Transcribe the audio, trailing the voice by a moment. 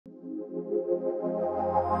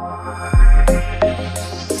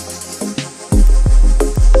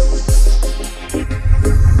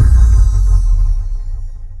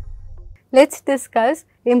Let's discuss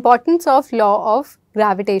the importance of law of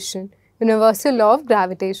gravitation, universal law of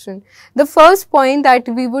gravitation. The first point that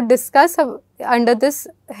we would discuss under this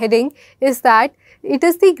heading is that it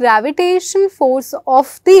is the gravitation force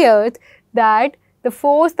of the earth, that the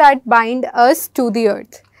force that binds us to the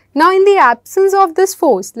earth. Now, in the absence of this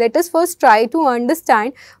force, let us first try to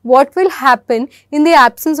understand what will happen in the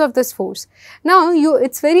absence of this force. Now,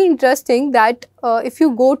 it's very interesting that if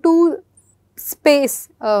you go to space,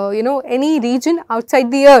 any region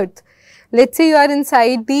outside the earth, let's say you are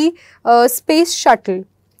inside the space shuttle,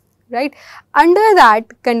 right? Under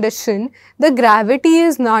that condition, the gravity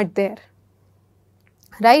is not there,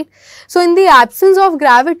 right? So, in the absence of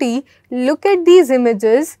gravity, look at these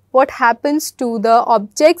images, what happens to the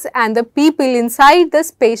objects and the people inside the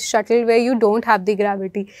space shuttle where you don't have the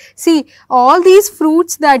gravity. See, all these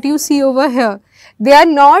fruits that you see over here, they are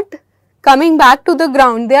not coming back to the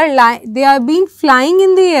ground, they are being flying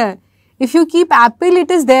in the air. If you keep apple,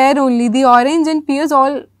 it is there only, the orange and pears,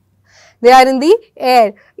 all they are in the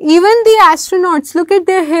air. Even the astronauts, look at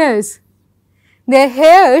their hairs. Their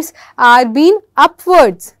hairs are being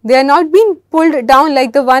upwards, they are not being pulled down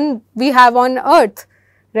like the one we have on earth,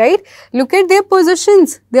 right? Look at their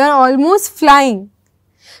positions, they are almost flying.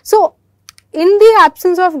 So, in the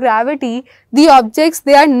absence of gravity, the objects,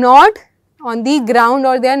 they are not on the ground,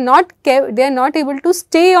 or they are not able to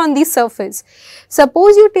stay on the surface.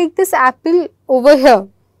 Suppose you take this apple over here,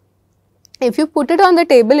 if you put it on the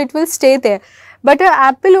table, it will stay there, but an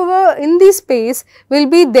apple over in the space will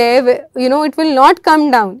be there, it will not come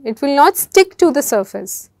down, it will not stick to the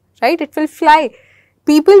surface, right? It will fly,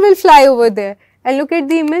 people will fly over there. And look at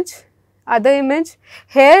the image, other image.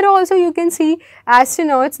 Here also you can see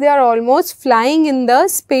astronauts, they are almost flying in the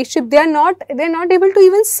spaceship, they are not able to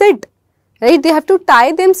even sit, right? They have to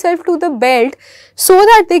tie themselves to the belt so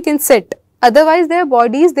that they can sit, otherwise their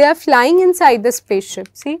bodies, they are flying inside the spaceship,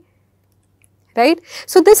 see, right?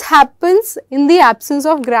 So, this happens in the absence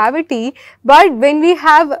of gravity, but when we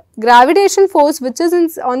have gravitation force which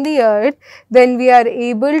is on the earth, then we are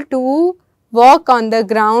able to walk on the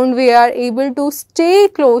ground, we are able to stay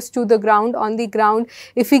close to the ground, on the ground.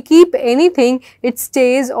 If we keep anything, it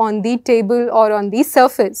stays on the table or on the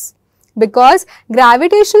surface, because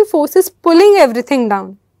gravitation force is pulling everything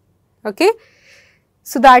down, okay.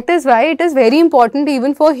 So, that is why it is very important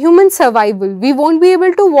even for human survival. We won't be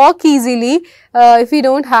able to walk easily if we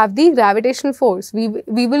don't have the gravitational force. We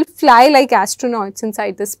will fly like astronauts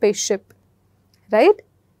inside the spaceship, right.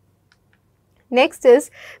 Next is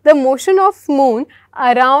the motion of moon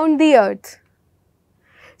around the earth.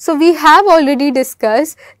 So, we have already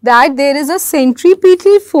discussed that there is a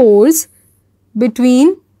centripetal force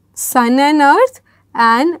between sun and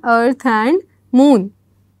earth and moon.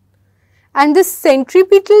 And this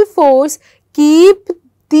centripetal force keep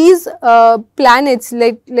these planets,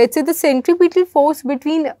 let's say the centripetal force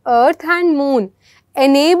between earth and moon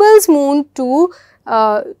enables moon to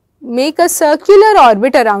make a circular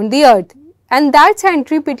orbit around the earth, and that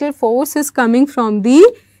centripetal force is coming from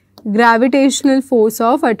the gravitational force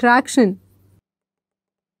of attraction.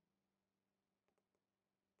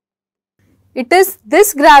 It is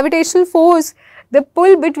this gravitational force, the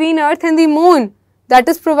pull between earth and the moon, that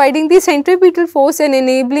is providing the centripetal force and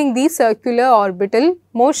enabling the circular orbital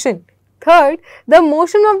motion. Third, the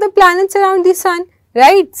motion of the planets around the sun,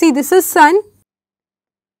 right? See, this is sun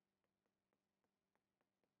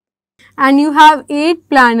and you have 8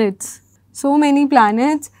 planets, so many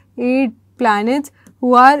planets, 8 planets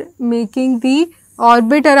who are making the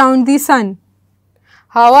orbit around the sun.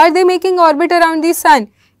 How are they making orbit around the sun?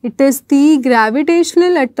 It is the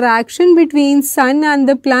gravitational attraction between sun and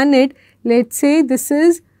the planet. Let's say this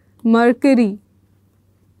is Mercury,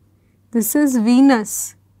 this is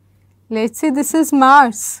Venus, let's say this is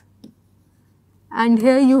Mars, and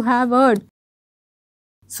here you have Earth,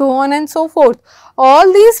 so on and so forth.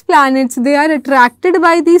 All these planets, they are attracted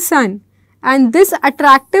by the sun, and this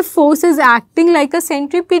attractive force is acting like a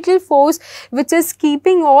centripetal force which is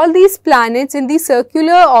keeping all these planets in the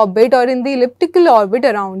circular orbit or in the elliptical orbit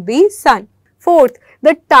around the sun. Fourth,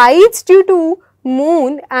 the tides due to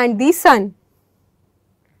moon and the sun.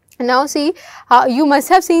 Now see, you must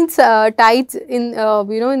have seen tides in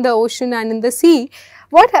in the ocean and in the sea.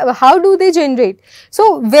 How do they generate?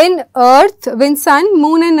 So, when sun,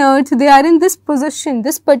 moon and earth, they are in this position,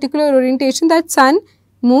 this particular orientation, that sun,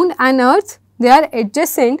 moon and earth, they are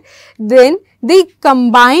adjacent, then the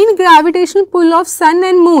combined gravitational pull of sun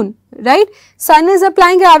and moon, right? Sun is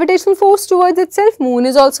applying gravitational force towards itself, moon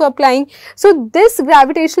is also applying. So this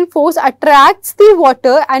gravitational force attracts the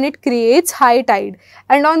water and it creates high tide,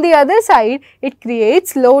 and on the other side it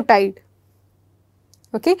creates low tide.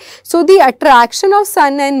 Okay. So the attraction of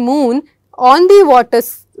sun and moon on the water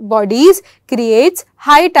bodies creates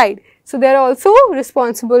high tide. So they are also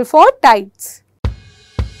responsible for tides.